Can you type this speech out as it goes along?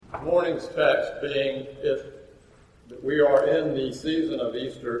Morning's text being if we are in the season of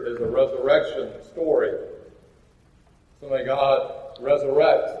Easter is a resurrection story. So may God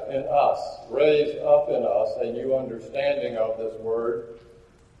resurrect in us, raise up in us a new understanding of this word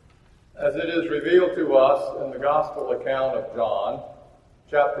as it is revealed to us in the gospel account of John,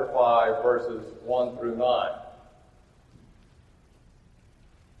 chapter 5, verses 1 through 9.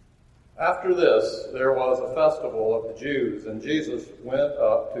 After this, there was a festival of the Jews, and Jesus went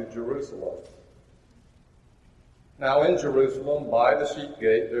up to Jerusalem. Now in Jerusalem, by the sheep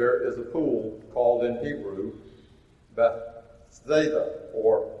gate, there is a pool called in Hebrew Bethesda,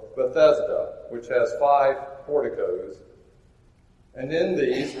 or Bethesda, which has 5 porticos. And in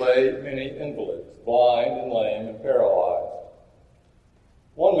these lay many invalids, blind and lame and paralyzed.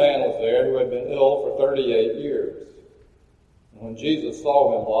 One man was there who had been ill for 38 years. When Jesus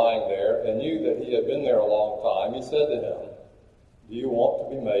saw him lying there and knew that he had been there a long time, he said to him, "Do you want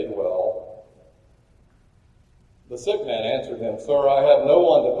to be made well?" The sick man answered him, "Sir, I have no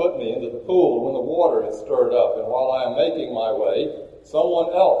one to put me into the pool when the water is stirred up, and while I am making my way,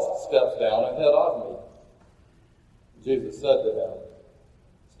 someone else steps down ahead of me." Jesus said to him,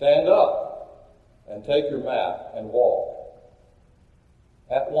 "Stand up and take your mat and walk."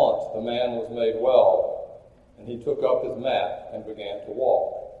 At once the man was made well, and he took up his mat and began to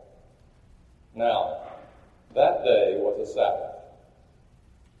walk. Now, that day was a Sabbath.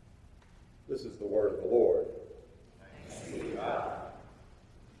 This is the word of the Lord. Thanks be to God.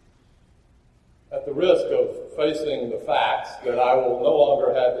 At the risk of facing the facts that I will no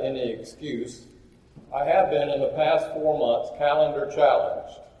longer have any excuse, I have been in the past 4 months calendar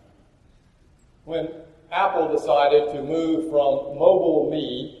challenged. When Apple decided to move from Mobile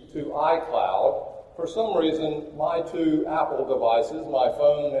Me to iCloud, for some reason, my 2 Apple devices, my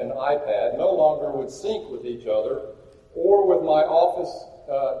phone and iPad, no longer would sync with each other or with my office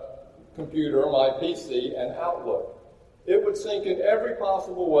computer, my PC, and Outlook. It would sync in every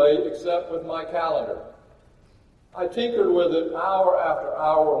possible way except with my calendar. I tinkered with it hour after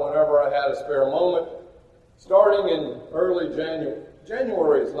hour whenever I had a spare moment. Starting in early January.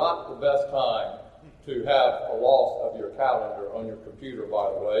 January is not the best time to have a loss of your calendar on your computer,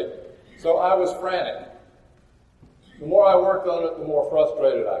 by the way. So I was frantic. The more I worked on it, the more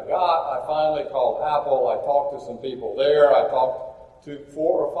frustrated I got. I finally called Apple. I talked to some people there. I talked to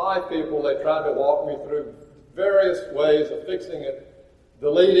 4 or 5 people. They tried to walk me through various ways of fixing it,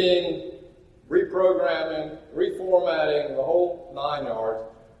 deleting, reprogramming, reformatting, the whole 9 yards.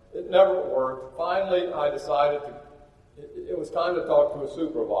 It never worked. Finally, I decided it was time to talk to a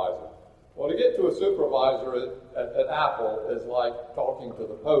supervisor. Well, to get to a supervisor at Apple is like talking to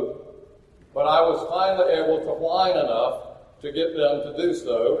the Pope. But I was finally able to whine enough to get them to do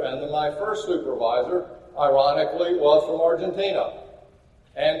so. And my first supervisor, ironically, was from Argentina.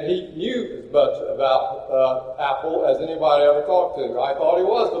 And he knew as much about Apple as anybody ever talked to. I thought he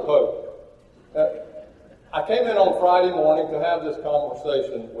was the Pope. I came in on Friday morning to have this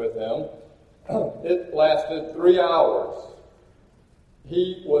conversation with him. It lasted 3 hours.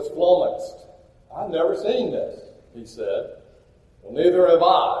 He was flummoxed. "I've never seen this," he said. "Well, neither have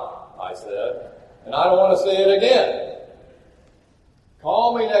I said, "and I don't want to see it again.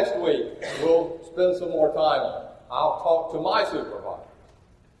 Call me next week. We'll spend some more time on it. I'll talk to my supervisor."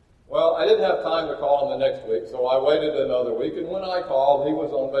 Well, I didn't have time to call him the next week, so I waited another week, and when I called, he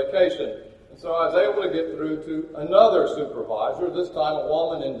was on vacation. And so I was able to get through to another supervisor, this time a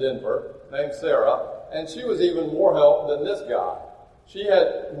woman in Denver named Sarah, and she was even more help than this guy. She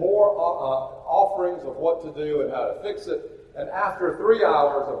had more offerings of what to do and how to fix it. And after 3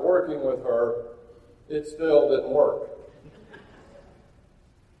 hours of working with her, it still didn't work.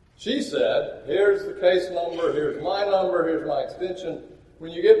 She said, "Here's the case number, here's my extension.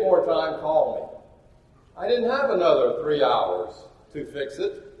 When you get more time, call me." I didn't have another 3 hours to fix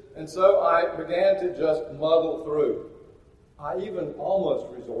it, and so I began to just muddle through. I even almost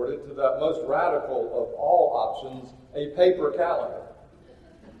resorted to that most radical of all options, a paper calendar.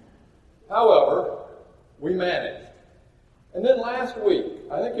 However, we managed. And then last week,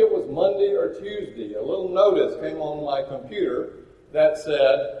 I think it was Monday or Tuesday, a little notice came on my computer that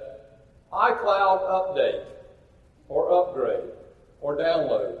said, "iCloud update," or upgrade, or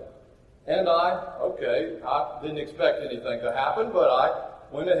download. And I didn't expect anything to happen, but I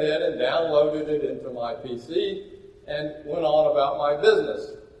went ahead and downloaded it into my PC and went on about my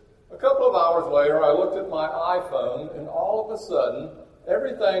business. A couple of hours later, I looked at my iPhone, and all of a sudden,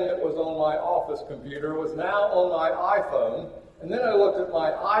 everything that was on my office computer was now on my iPhone. And then I looked at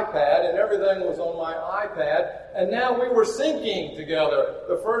my iPad, and everything was on my iPad. And now we were syncing together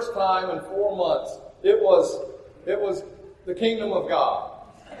the first time in 4 months. It was the kingdom of God.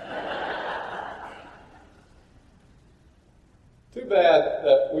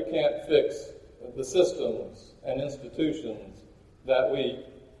 can't fix the systems and institutions that we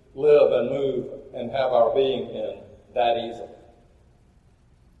live and move and have our being in that easily.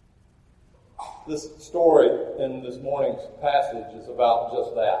 This story in this morning's passage is about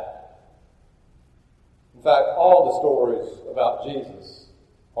just that. In fact, all the stories about Jesus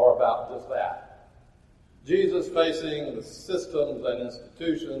are about just that. Jesus facing the systems and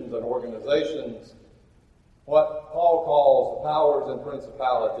institutions and organizations, what Paul calls the powers and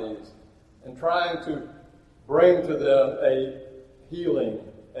principalities, and trying to bring to them a healing,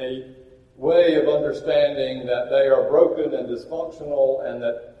 a way of understanding that they are broken and dysfunctional, and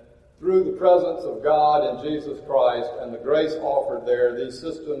that through the presence of God in Jesus Christ and the grace offered there, these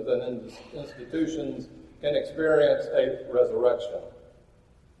systems and institutions can experience a resurrection.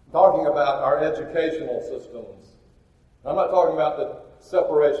 I'm talking about our educational systems. I'm not talking about the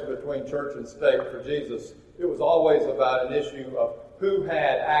separation between church and state. For Jesus, it was always about an issue of who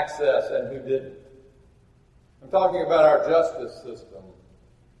had access and who didn't. I'm talking about our justice system.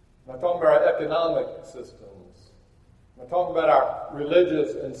 I'm talking about our economic systems. I'm talking about our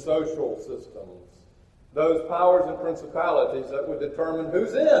religious and social systems. Those powers and principalities that would determine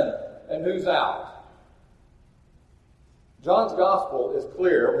who's in and who's out. John's gospel is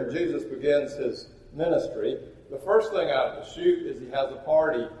clear when Jesus begins his ministry. The first thing out of the chute is he has a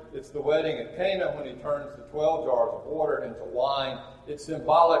party. It's the wedding at Cana when he turns the 12 jars of water into wine. It's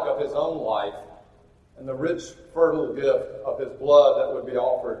symbolic of his own life and the rich, fertile gift of his blood that would be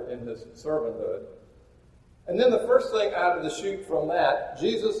offered in his servanthood. And then the first thing out of the chute from that,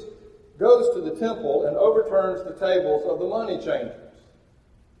 Jesus goes to the temple and overturns the tables of the money changers.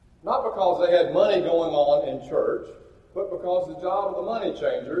 Not because they had money going on in church, but because the job of the money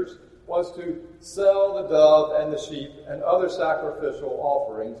changers was to sell the dove and the sheep and other sacrificial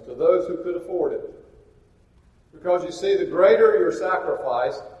offerings to those who could afford it. Because you see, the greater your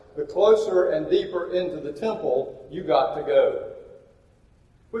sacrifice, the closer and deeper into the temple you got to go.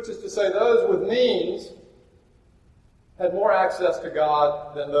 Which is to say, those with means had more access to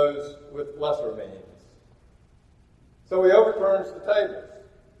God than those with lesser means. So he overturns the tables,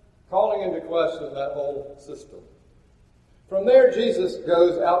 calling into question that whole system. From there, Jesus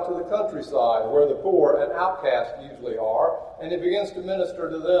goes out to the countryside where the poor and outcasts usually are, and he begins to minister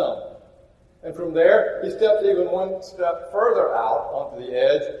to them. And from there, he steps even one step further out onto the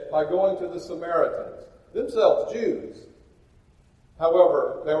edge by going to the Samaritans, themselves Jews.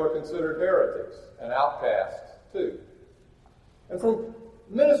 However, they were considered heretics and outcasts too. And from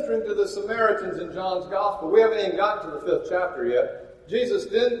ministering to the Samaritans in John's Gospel, we haven't even gotten to the 5th chapter yet, Jesus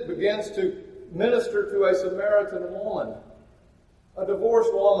then begins to minister to a Samaritan woman, a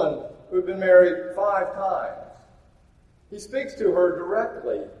divorced woman who had been married 5 times. He speaks to her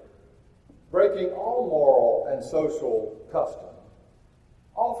directly, breaking all moral and social custom.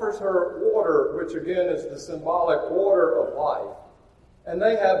 Offers her water, which again is the symbolic water of life. And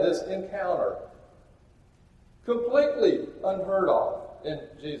they have this encounter, completely unheard of in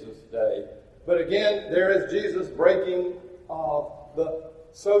Jesus' day. But again, there is Jesus breaking the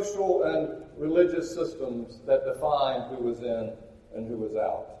social and religious systems that define who was in and who was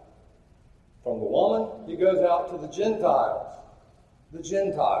out. From the woman, he goes out to the Gentiles. The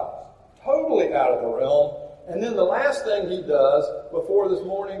Gentiles, totally out of the realm. And then the last thing he does before this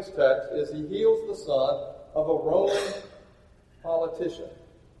morning's text is he heals the son of a Roman politician.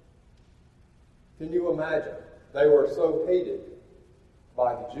 Can you imagine? They were so hated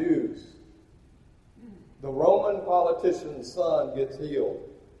by the Jews. The Roman politician's son gets healed.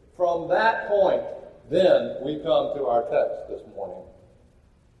 From that point, then we come to our text this morning.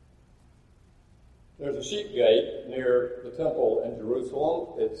 There's a sheep gate near the temple in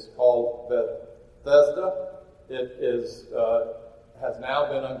Jerusalem. It's called Bethesda. It has now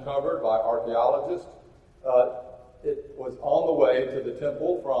been uncovered by archaeologists. It was on the way to the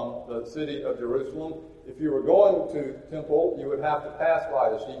temple from the city of Jerusalem. If you were going to temple, you would have to pass by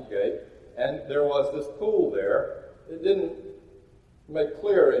the sheep gate, and there was this pool there. It didn't make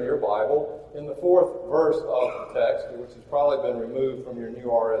clear in your Bible. In the 4th verse of the text, which has probably been removed from your new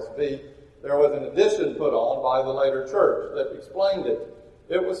RSV, there was an addition put on by the later church that explained it.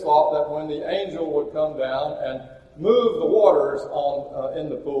 It was thought that when the angel would come down and move the waters in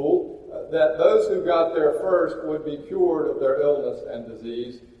the pool, that those who got there first would be cured of their illness and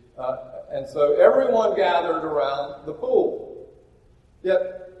disease. And so everyone gathered around the pool.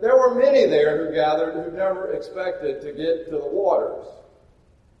 Yet there were many there who gathered who never expected to get to the waters.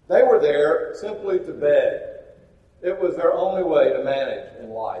 They were there simply to beg. It was their only way to manage in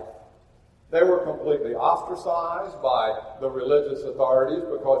life. They were completely ostracized by the religious authorities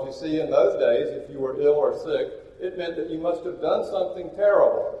because, you see, in those days, if you were ill or sick, it meant that you must have done something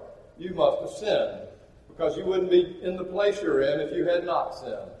terrible. You must have sinned, because you wouldn't be in the place you're in if you had not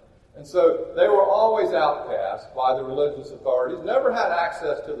sinned. And so they were always outcast by the religious authorities, never had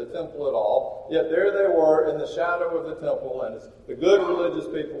access to the temple at all, yet there they were in the shadow of the temple, and as the good religious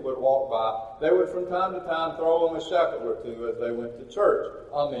people would walk by, they would from time to time throw them a shekel or two as they went to church.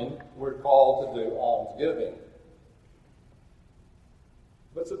 We're called to do almsgiving.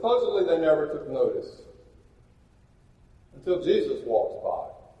 But supposedly they never took notice until Jesus walks by.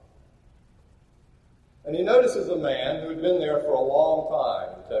 And he notices a man who had been there for a long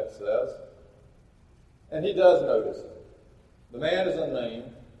time, the text says. And he does notice him. The man is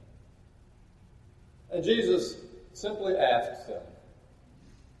unnamed. And Jesus simply asks him,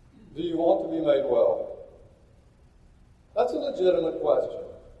 "Do you want to be made well?" That's a legitimate question.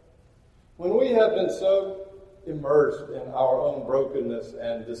 When we have been so immersed in our own brokenness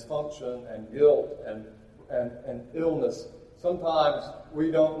and dysfunction and guilt and illness, sometimes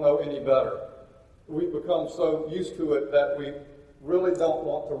we don't know any better. We become so used to it that we really don't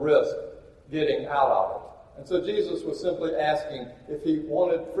want to risk getting out of it. And so Jesus was simply asking if he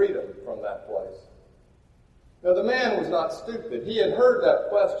wanted freedom from that place. Now, the man was not stupid. He had heard that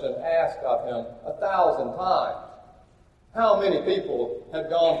question asked of him 1,000 times. How many people had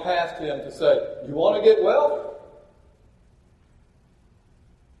gone past him to say, "You want to get well?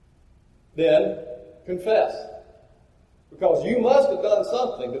 Then confess. Because you must have done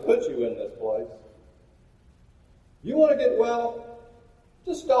something to put you in this place. You want to get well?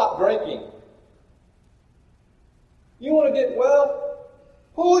 Just stop drinking. You want to get well?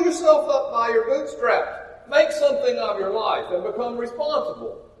 Pull yourself up by your bootstraps. Make something of your life and become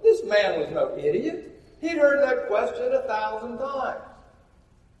responsible." This man was no idiot. He'd heard that question 1,000 times.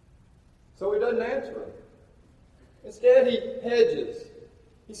 So he doesn't answer him. Instead, he hedges.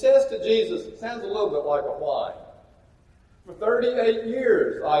 He says to Jesus, it sounds a little bit like a whine, "For 38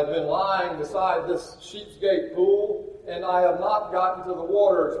 years I've been lying beside this Sheep's Gate pool, and I have not gotten to the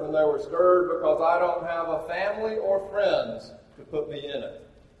waters when they were stirred because I don't have a family or friends to put me in it."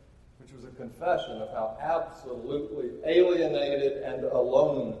 Which was a confession of how absolutely alienated and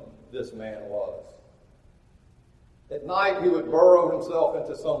alone this man was. At night he would burrow himself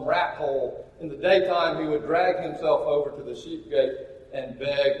into some rat hole. In the daytime he would drag himself over to the sheep gate and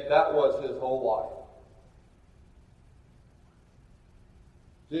beg. That was his whole life.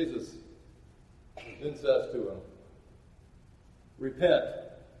 Jesus then says to him, "Repent.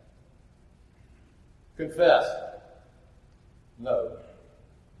 Confess." No.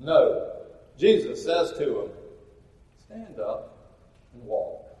 No. Jesus says to him, "Stand up and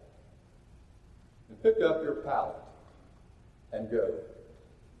walk. And pick up your pallet and go."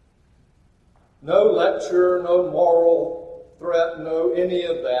 No lecture, no moral threat, no any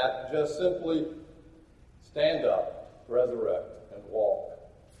of that. Just simply stand up, resurrect, and walk.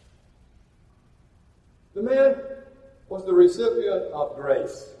 The man was the recipient of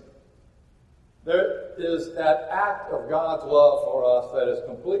grace. There is that act of God's love for us that is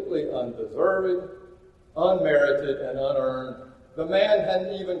completely undeserving, unmerited, and unearned. The man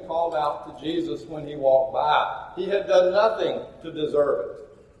hadn't even called out to Jesus when he walked by. He had done nothing to deserve it.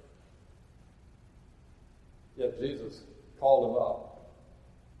 Yet Jesus called him up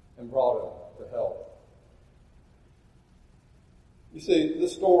and brought him to help. You see,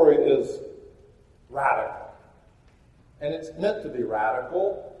 this story is radical. And it's meant to be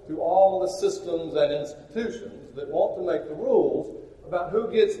radical to all the systems and institutions that want to make the rules about who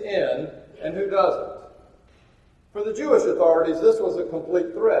gets in and who doesn't. For the Jewish authorities, this was a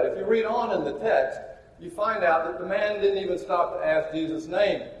complete threat. If you read on in the text, you find out that the man didn't even stop to ask Jesus'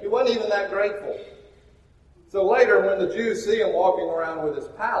 name. He wasn't even that grateful. So later, when the Jews see him walking around with his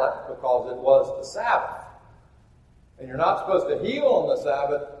pallet, because it was the Sabbath, and you're not supposed to heal on the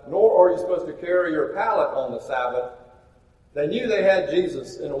Sabbath, nor are you supposed to carry your pallet on the Sabbath, they knew they had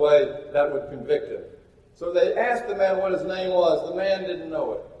Jesus in a way that would convict him. So they asked the man what his name was. The man didn't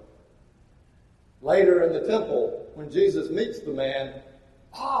know it. Later in the temple, when Jesus meets the man,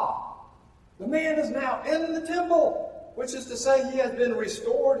 the man is now in the temple, which is to say he has been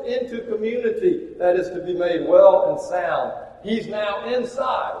restored into community that is to be made well and sound. He's now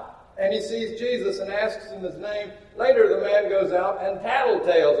inside, and he sees Jesus and asks him his name. Later the man goes out and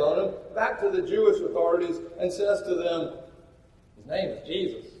tattletales on him back to the Jewish authorities and says to them, his name is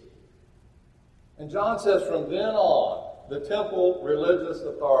Jesus. And John says from then on, the temple religious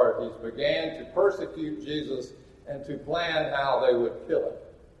authorities began to persecute Jesus and to plan how they would kill him.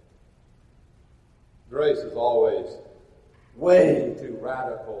 Grace is always way too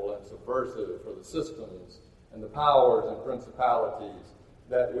radical and subversive for the systems and the powers and principalities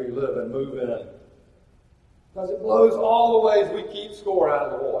that we live and move in. because it blows all the ways we keep score out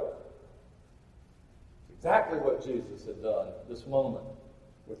of the water. It's exactly what Jesus had done this moment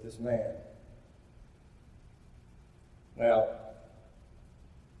with this man. Now,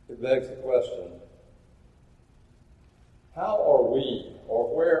 it begs the question, how are we,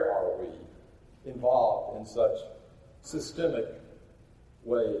 or where are we, involved in such systemic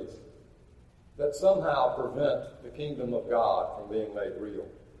ways that somehow prevent the kingdom of God from being made real?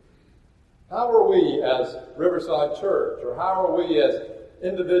 How are we as Riverside Church, or how are we as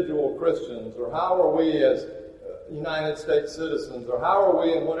individual Christians, or how are we as United States citizens, or how are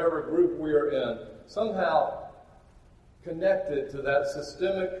we in whatever group we are in, somehow connected to that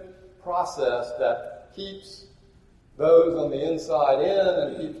systemic process that keeps those on the inside in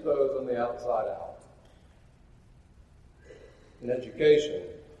and keeps those on the outside out? In education,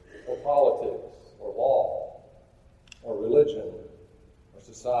 or politics, or law, or religion, or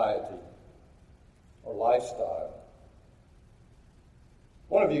society, or lifestyle.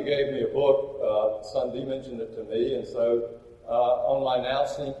 One of you gave me a book. Sunday mentioned it to me, and so on my now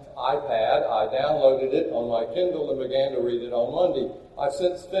synced iPad, I downloaded it on my Kindle and began to read it on Monday. I've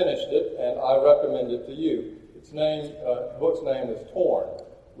since finished it, and I recommend it to you. The book's name is Torn,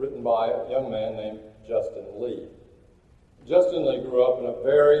 written by a young man named Justin Lee. Justin Lee grew up in a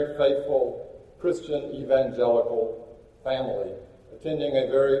very faithful Christian evangelical family, attending a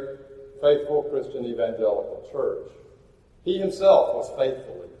very faithful Christian evangelical church. He himself was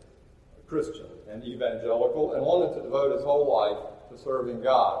faithfully a Christian and evangelical and wanted to devote his whole life to serving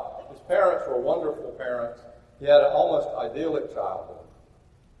God. His parents were wonderful parents. He had an almost idyllic childhood.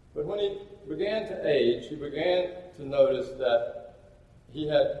 But when he began to age, he began to notice that he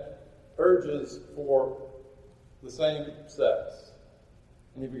had urges for the same sex.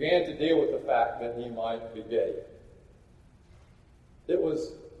 And he began to deal with the fact that he might be gay. It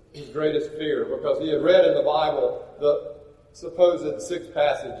was his greatest fear, because he had read in the Bible the supposed 6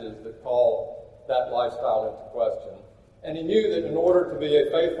 passages that call that lifestyle into question. And he knew that in order to be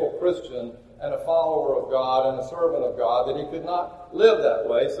a faithful Christian and a follower of God and a servant of God, that he could not live that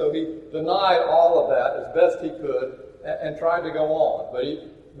way. So he denied all of that as best he could and tried to go on.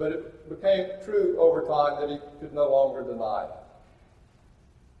 But it became true over time that he could no longer deny it.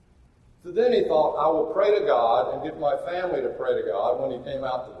 So then he thought, I will pray to God and get my family to pray to God when he came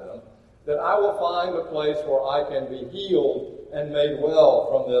out to them, that I will find a place where I can be healed and made well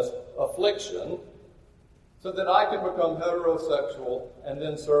from this affliction, so that I can become heterosexual and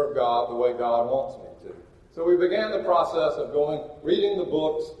then serve God the way God wants me to. So we began the process of reading the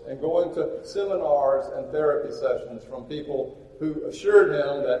books and going to seminars and therapy sessions from people who assured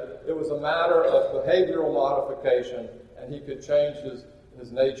him that it was a matter of behavioral modification and he could change his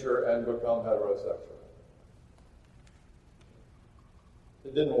nature and become heterosexual.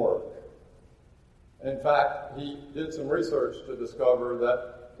 It didn't work. And in fact, he did some research to discover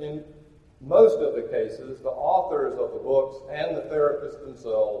that in most of the cases, the authors of the books and the therapists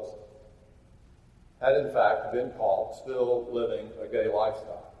themselves had in fact been caught still living a gay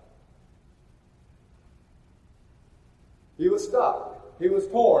lifestyle. He was stuck. He was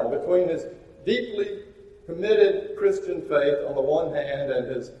torn between his deeply committed Christian faith on the one hand and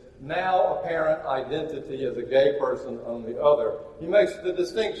his now apparent identity as a gay person on the other. He makes the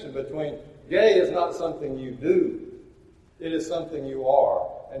distinction between gay is not something you do, it is something you are.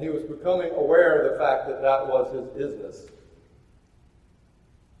 And he was becoming aware of the fact that that was his isness.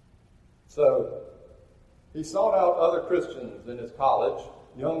 So he sought out other Christians in his college,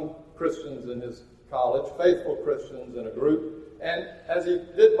 young Christians in his college, faithful Christians in a group. And as he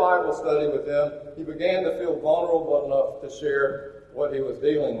did Bible study with them, he began to feel vulnerable enough to share what he was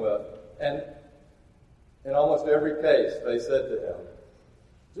dealing with. And in almost every case, they said to him,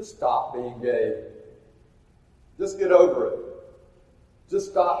 just stop being gay. Just get over it.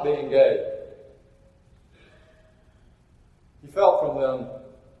 Just stop being gay. He felt from them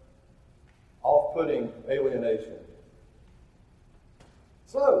off-putting alienation.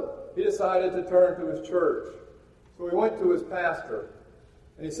 So he decided to turn to his church. So he went to his pastor,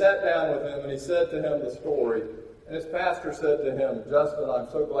 and he sat down with him, and he said to him the story. And his pastor said to him, Justin, I'm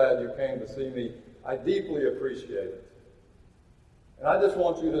so glad you came to see me. I deeply appreciate it. And I just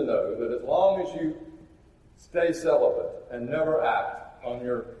want you to know that as long as you stay celibate and never act on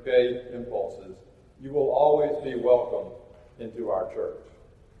your gay impulses, you will always be welcome into our church.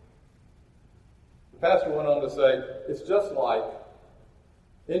 The pastor went on to say, it's just like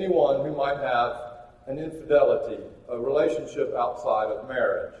anyone who might have an infidelity, a relationship outside of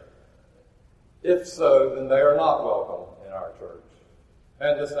marriage. If so, then they are not welcome in our church.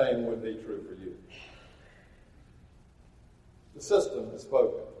 And the same would be true for you. The system has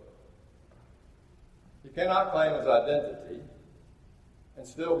spoken. He cannot claim his identity and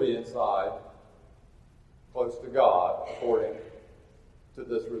still be inside, close to God, according to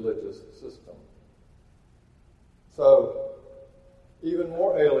this religious system. So, even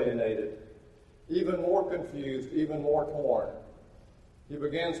more alienated, even more confused, even more torn, he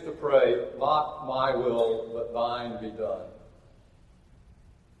begins to pray, "Not my will, but thine be done."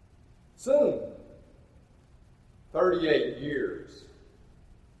 Soon, 38 years,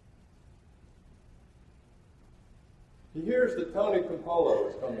 he hears that Tony Campolo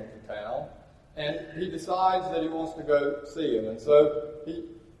is coming to town, and he decides that he wants to go see him. And so he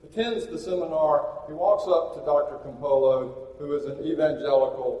attends the seminar. He walks up to Dr. Campolo, who is an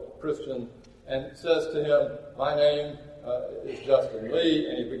evangelical Christian, and says to him, "My name is Justin Lee,"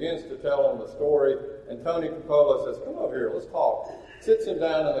 and he begins to tell him the story. And Tony Campolo says, "Come over here, let's talk." Sits him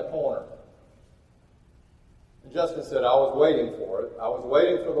down in the corner. And Justin said, "I was waiting for it. I was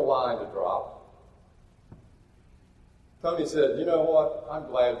waiting for the line to drop." Tony said, "You know what? I'm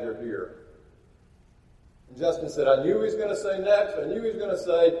glad you're here." And Justin said, "I knew he was going to say next. I knew he was going to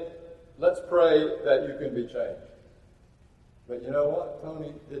say, let's pray that you can be changed." But you know what?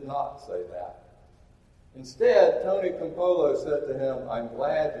 Tony did not say that. Instead, Tony Campolo said to him, "I'm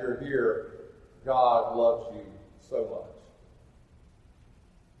glad you're here. God loves you so much."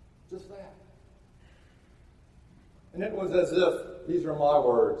 Just that. And it was as if, these are my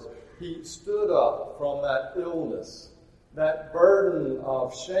words, he stood up from that illness, that burden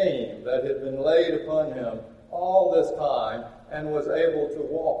of shame that had been laid upon him all this time, and was able to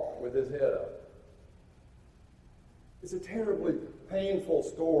walk with his head up. It's a terribly painful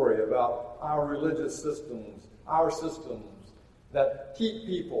story about our religious systems, our systems that keep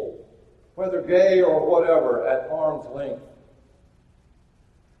people, whether gay or whatever, at arm's length.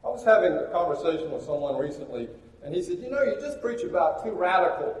 I was having a conversation with someone recently, and he said, "You know, you just preach about too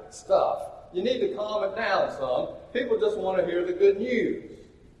radical stuff. You need to calm it down some. People just want to hear the good news."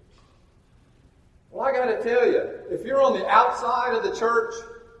 Well, I got to tell you, if you're on the outside of the church,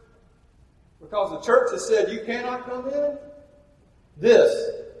 because the church has said you cannot come in, this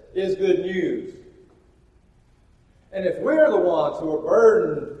is good news. And if we're the ones who are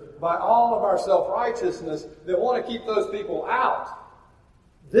burdened by all of our self-righteousness that want to keep those people out,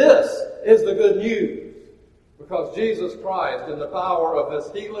 this is the good news. Because Jesus Christ, in the power of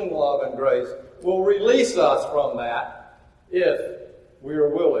His healing love and grace, will release us from that if we are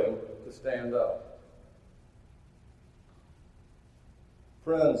willing to stand up.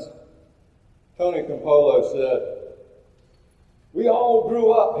 Friends, Tony Campolo said, "We all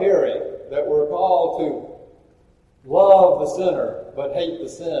grew up hearing that we're called to love the sinner but hate the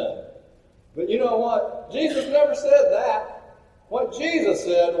sin. But you know what? Jesus never said that. What Jesus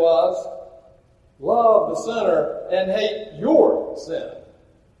said was, love the sinner and hate your sin.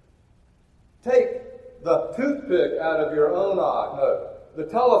 Take the toothpick out of your own eye, no, the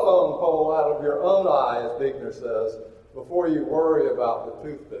telephone pole out of your own eye, as Buechner says, before you worry about the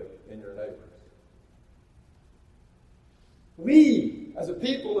toothpick in your neighbor's." We, as a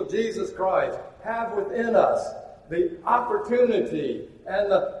people of Jesus Christ, have within us the opportunity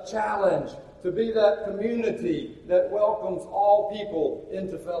and the challenge to be that community that welcomes all people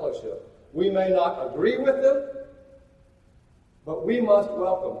into fellowship. We may not agree with them, but we must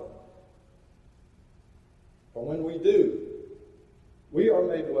welcome them. For when we do, we are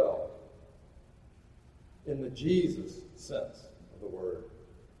made well in the Jesus sense of the word.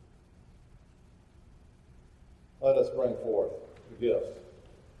 Let us bring forth the gift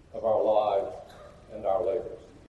of our lives and our labors.